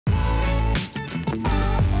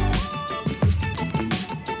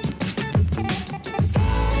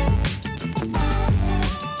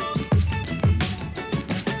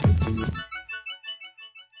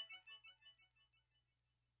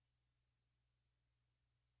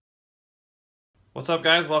What's up,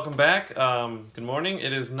 guys? Welcome back. Good morning.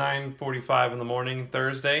 It is 9:45 in the morning,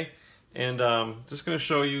 Thursday, and just going to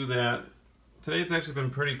show you that today it's actually been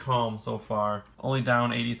pretty calm so far. Only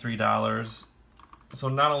down $83, so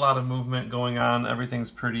not a lot of movement going on.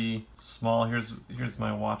 Everything's pretty small. Here's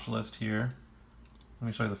my watch list here. Let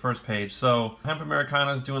me show you the first page. So Hemp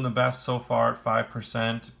Americana is doing the best so far at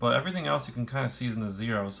 5%, but everything else you can kind of see is in the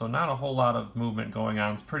zero. So not a whole lot of movement going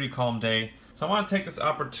on. It's a pretty calm day. So I want to take this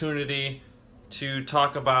opportunity to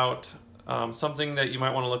talk about something that you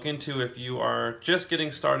might want to look into if you are just getting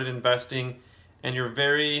started investing and you're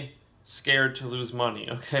very scared to lose money.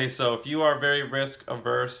 Okay, so if you are very risk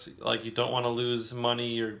averse, like you don't want to lose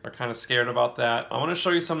money, you're kind of scared about that, I want to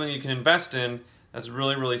show you something you can invest in that's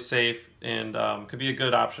really safe and could be a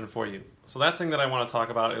good option for you. So that thing that I want to talk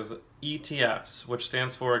about is ETFs, which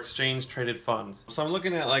stands for Exchange Traded Funds. So I'm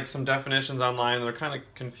looking at like some definitions online. They're kind of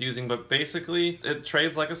confusing, but basically it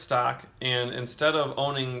trades like a stock, and instead of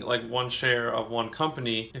owning like one share of one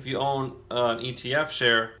company, if you own an ETF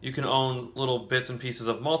share, you can own little bits and pieces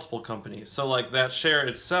of multiple companies. So like that share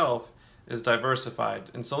itself is diversified.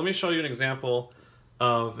 And so let me show you an example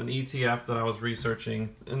of an ETF that I was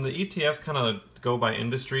researching. And the ETFs kind of go by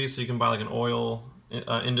industry, so you can buy like an oil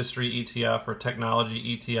industry ETF or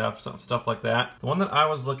technology ETF, stuff like that. The one that I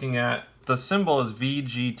was looking at, the symbol is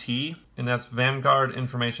VGT, and that's Vanguard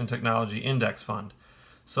Information Technology Index Fund.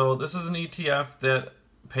 So this is an ETF that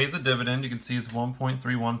pays a dividend. You can see it's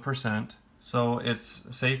 1.31%. So it's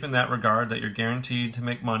safe in that regard, that you're guaranteed to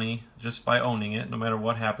make money just by owning it. No matter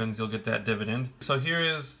what happens, you'll get that dividend. So here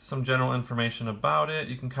is some general information about it.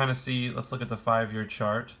 You can kind of see, let's look at the 5-year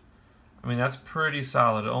chart. I mean, that's pretty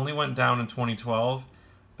solid. It only went down in 2012,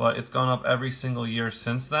 but it's gone up every single year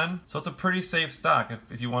since then. So it's a pretty safe stock.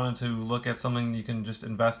 If you wanted to look at something you can just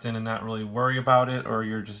invest in and not really worry about it, or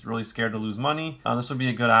you're just really scared to lose money, this would be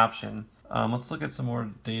a good option. Let's look at some more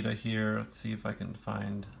data here. Let's see if I can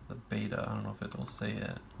find the beta. I don't know if it will say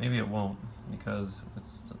it. Maybe it won't, because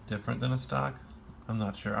it's different than a stock. I'm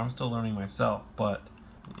not sure. I'm still learning myself, but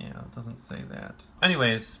yeah, it doesn't say that.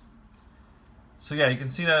 Anyways, so yeah, you can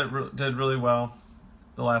see that it did really well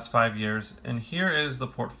the last 5 years. And here is the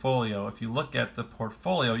portfolio. If you look at the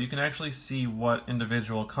portfolio, you can actually see what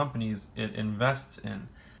individual companies it invests in.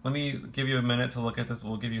 Let me give you a minute to look at this.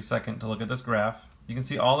 We'll give you a second to look at this graph. You can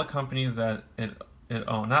see all the companies that it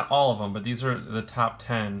owns. Not all of them, but these are the top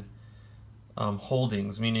 10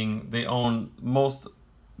 holdings, meaning they own most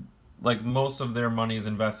of their money is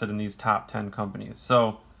invested in these top 10 companies.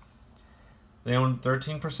 So they own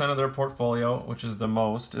 13% of their portfolio, which is the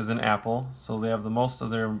most, is in Apple. So they have the most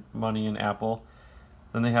of their money in Apple.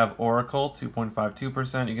 Then they have Oracle,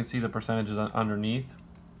 2.52%. You can see the percentages underneath.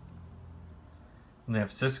 And they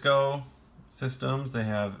have Cisco Systems. They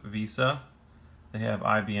have Visa. They have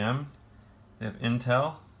IBM. They have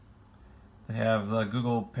Intel. They have the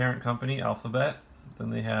Google parent company, Alphabet.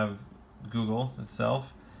 Then they have Google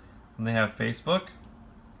itself. And they have Facebook.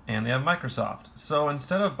 And they have Microsoft. So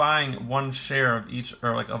instead of buying one share of each,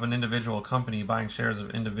 or like of an individual company, buying shares of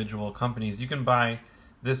individual companies, you can buy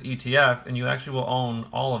this ETF and you actually will own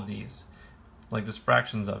all of these, like just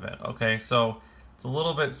fractions of it. Okay, so it's a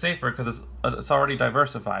little bit safer because it's already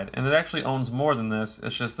diversified, and it actually owns more than this.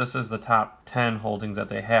 It's just this is the top 10 holdings that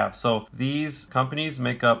they have. So these companies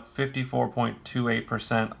make up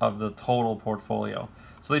 54.28% of the total portfolio.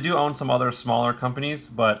 So they do own some other smaller companies,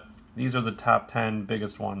 but these are the top 10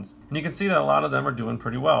 biggest ones. And you can see that a lot of them are doing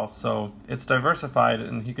pretty well. So it's diversified,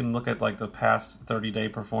 and you can look at like the past 30-day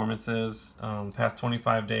performances, past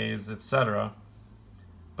 25 days, etc.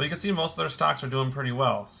 But you can see most of their stocks are doing pretty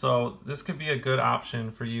well. So this could be a good option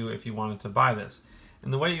for you if you wanted to buy this.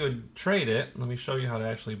 And the way you would trade it, let me show you how to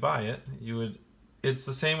actually buy it. It's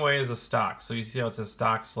the same way as a stock. So you see how it says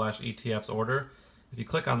stock/ETFs order. If you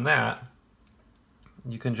click on that,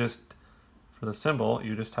 you can just, for the symbol,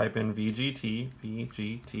 you just type in VGT,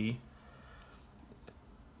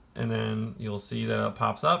 and then you'll see that it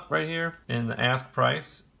pops up right here. And the ask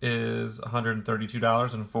price is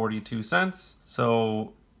 $132.42.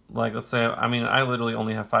 So like, let's say, I mean, I literally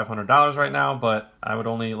only have $500 right now, but I would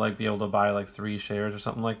only like be able to buy like 3 shares or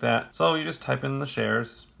something like that. So you just type in the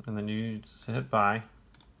shares, and then you just hit buy.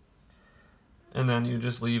 And then you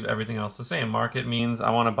just leave everything else the same. Market means I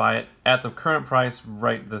want to buy it at the current price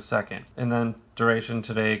right this second. And then duration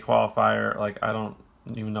today, qualifier, like I don't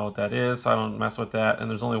even know what that is, so I don't mess with that. And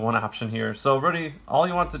there's only one option here. So really, all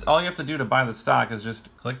you have to do to buy the stock is just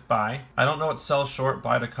click buy. I don't know what sell short,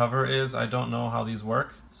 buy to cover is. I don't know how these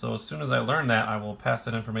work. So as soon as I learn that, I will pass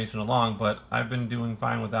that information along. But I've been doing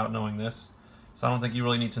fine without knowing this. So I don't think you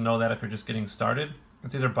really need to know that if you're just getting started.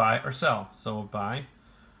 It's either buy or sell. So buy,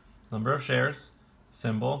 number of shares,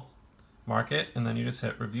 symbol, market, and then you just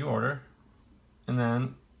hit review order. And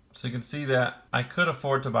then, so you can see that I could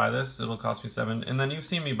afford to buy this. It'll cost me $7. And then you've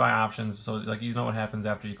seen me buy options, so like you know what happens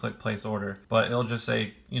after you click place order. But it'll just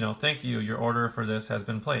say, you know, thank you, your order for this has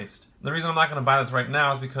been placed. The reason I'm not going to buy this right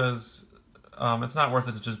now is because it's not worth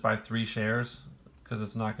it to just buy 3 shares, because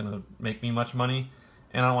it's not going to make me much money.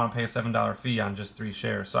 And I don't want to pay a $7 fee on just 3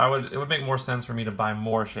 shares. So it would make more sense for me to buy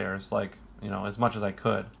more shares, like, you know, as much as I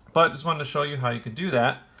could. But just wanted to show you how you could do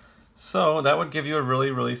that. So that would give you a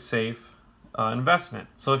really, really safe investment.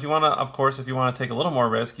 So if you want to, of course, if you want to take a little more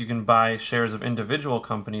risk, you can buy shares of individual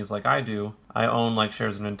companies like I do. I own like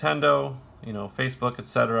shares of Nintendo, you know, Facebook,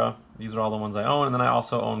 etc. These are all the ones I own. And then I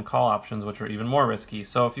also own call options, which are even more risky.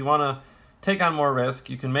 So if you want to take on more risk,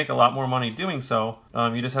 you can make a lot more money doing so.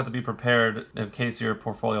 You just have to be prepared in case your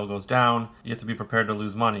portfolio goes down. You have to be prepared to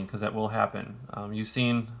lose money, because that will happen. You've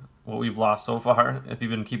seen what we've lost so far if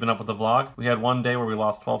you've been keeping up with the vlog. We had one day where we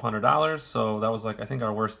lost $1,200, so that was like, I think,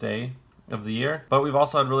 our worst day of the year. But we've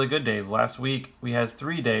also had really good days. Last week we had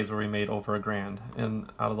 3 days where we made over $1,000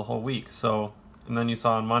 out of the whole week. So, and then you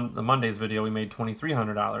saw in the Monday's video we made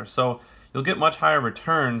 $2,300. So you'll get much higher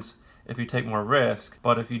returns if you take more risk.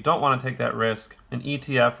 But if you don't want to take that risk, an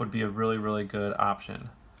ETF would be a really, really good option.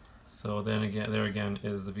 So then again, there again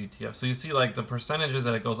is the VTF. So you see, like, the percentages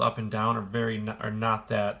that it goes up and down are not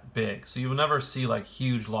that big. So you'll never see like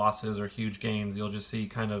huge losses or huge gains. You'll just see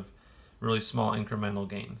kind of really small incremental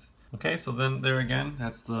gains. Okay, so then there again,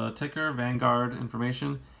 that's the ticker, Vanguard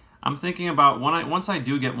information. I'm thinking about once I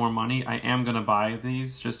do get more money, I am gonna buy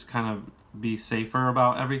these just to kind of be safer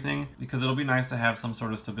about everything, because it'll be nice to have some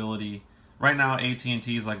sort of stability. Right now,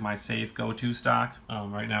 AT&T is like my safe go-to stock.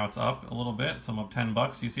 Right now it's up a little bit, so I'm up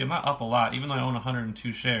 $10. You see, I'm not up a lot, even though I own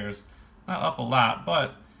 102 shares. Not up a lot,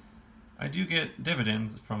 but I do get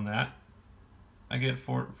dividends from that. I get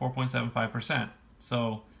 4.75%.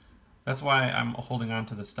 So that's why I'm holding on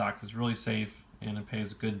to the stock. It's really safe and it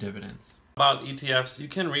pays good dividends. About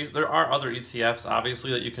ETFs, there are other ETFs obviously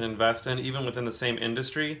that you can invest in, even within the same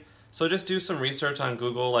industry. So just do some research on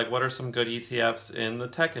Google, like what are some good ETFs in the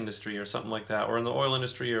tech industry or something like that, or in the oil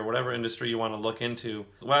industry or whatever industry you want to look into.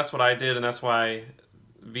 Well, that's what I did, and that's why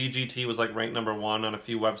VGT was like ranked #1 on a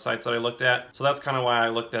few websites that I looked at. So that's kind of why I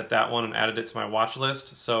looked at that one and added it to my watch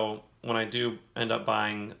list. So when I do end up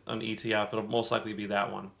buying an ETF, it'll most likely be that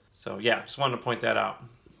one. So yeah, just wanted to point that out.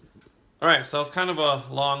 All right, so it's kind of a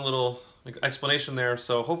long little explanation there,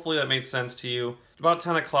 so hopefully that made sense to you. About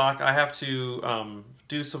 10 o'clock, I have to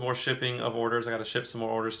do some more shipping of orders. I got to ship some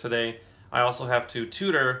more orders today. I also have to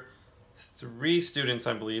tutor 3 students,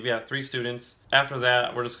 I believe. Yeah, 3 students. After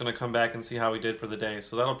that, we're just going to come back and see how we did for the day.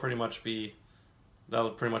 So that'll pretty much be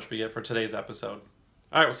it for today's episode.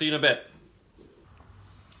 All right, we'll see you in a bit.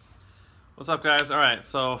 What's up, guys? All right,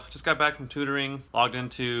 so just got back from tutoring, logged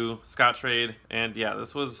into Scottrade, and yeah, I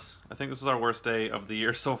think this was our worst day of the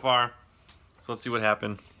year so far. So let's see what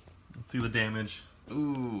happened. Let's see the damage.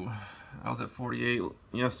 Ooh, I was at 48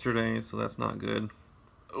 yesterday, so that's not good.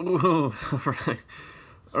 Ooh,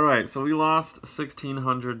 all right, so we lost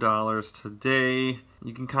 $1,600 today.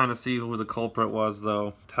 You can kind of see who the culprit was,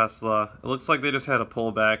 though. Tesla. It looks like they just had a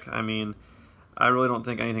pullback. I mean, I really don't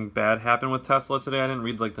think anything bad happened with Tesla today. I didn't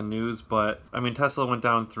read like the news, but I mean, Tesla went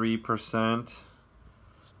down 3%.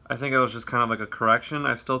 I think it was just kind of like a correction.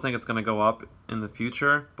 I still think it's going to go up in the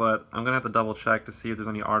future, but I'm going to have to double check to see if there's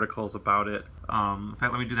any articles about it. In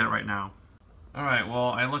fact, let me do that right now. All right, well,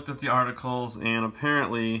 I looked at the articles, and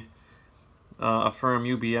apparently a firm,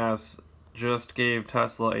 UBS, just gave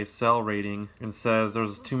Tesla a sell rating and says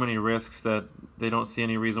there's too many risks that they don't see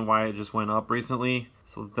any reason why it just went up recently.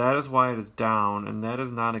 So that is why it is down, and that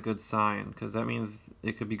is not a good sign, because that means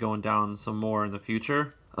it could be going down some more in the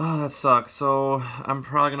future. Oh, that sucks. So I'm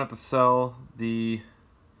probably gonna have to sell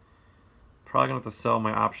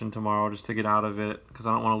my option tomorrow just to get out of it, because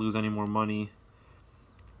I don't want to lose any more money.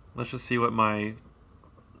 Let's just see what my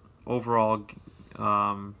overall.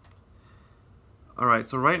 All right,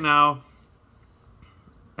 so right now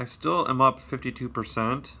I still am up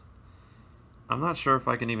 52%. I'm not sure if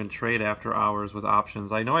I can even trade after hours with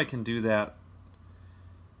options. I know I can do that.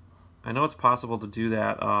 I know it's possible to do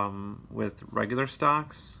that with regular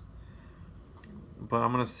stocks, but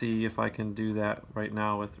I'm gonna see if I can do that right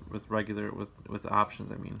now with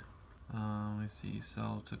options. I mean, let me see.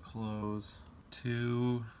 Sell to close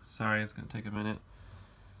to. Sorry, it's gonna take a minute.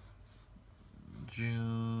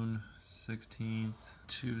 June 16th,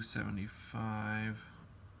 275.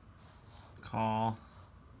 Call.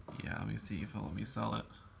 Yeah, let me see if it'll let me sell it.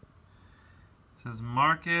 It says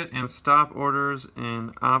market and stop orders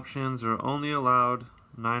and options are only allowed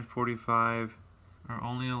 9:45 are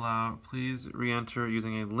only allowed. Please re-enter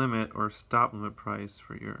using a limit or stop limit price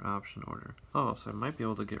for your option order. Oh, so I might be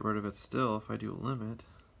able to get rid of it still if I do a limit.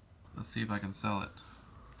 Let's see if I can sell it.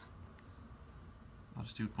 I'll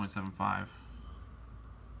just do 0.75. I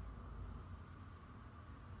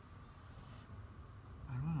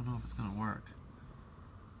don't know if it's gonna work.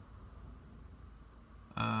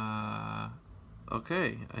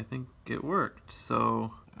 Okay, I think it worked.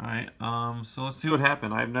 So, alright, so let's see what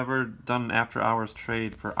happened. I've never done an after hours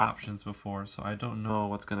trade for options before, so I don't know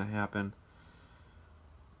what's gonna happen.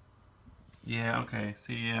 Yeah, okay,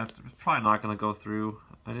 see, yeah, it's probably not gonna go through.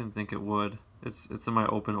 I didn't think it would. It's in my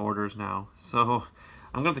open orders now. So,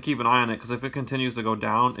 I'm gonna have to keep an eye on it, because if it continues to go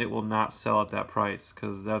down, it will not sell at that price,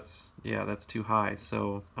 because that's too high.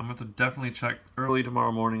 So, I'm gonna have to definitely check early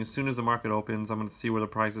tomorrow morning. As soon as the market opens, I'm gonna see where the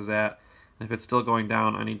price is at. And if it's still going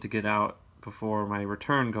down, I need to get out before my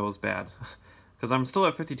return goes bad. Because I'm still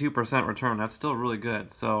at 52% return. That's still really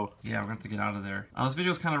good. So yeah, we're going to have to get out of there. This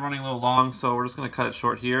video is kind of running a little long, so we're just going to cut it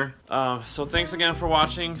short here. So thanks again for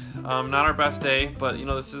watching. Not our best day, but you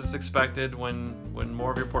know, this is expected. When more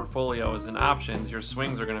of your portfolio is in options, your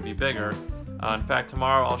swings are going to be bigger. In fact,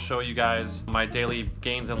 tomorrow I'll show you guys my daily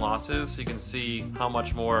gains and losses, so you can see how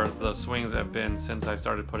much more the swings have been since I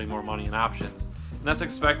started putting more money in options. And that's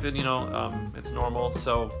expected, you know, it's normal,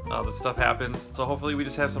 so this stuff happens. So hopefully we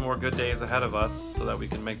just have some more good days ahead of us so that we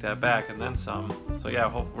can make that back and then some. So yeah,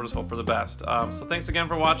 we'll just hope for the best. So thanks again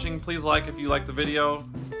for watching. Please like if you liked the video.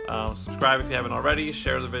 Subscribe if you haven't already.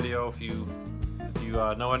 Share the video if you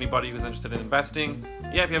know anybody who's interested in investing.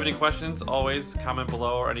 Yeah, if you have any questions, always comment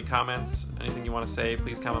below, or any comments, anything you want to say,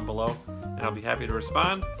 please comment below, and I'll be happy to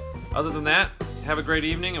respond. Other than that, have a great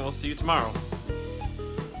evening, and we'll see you tomorrow.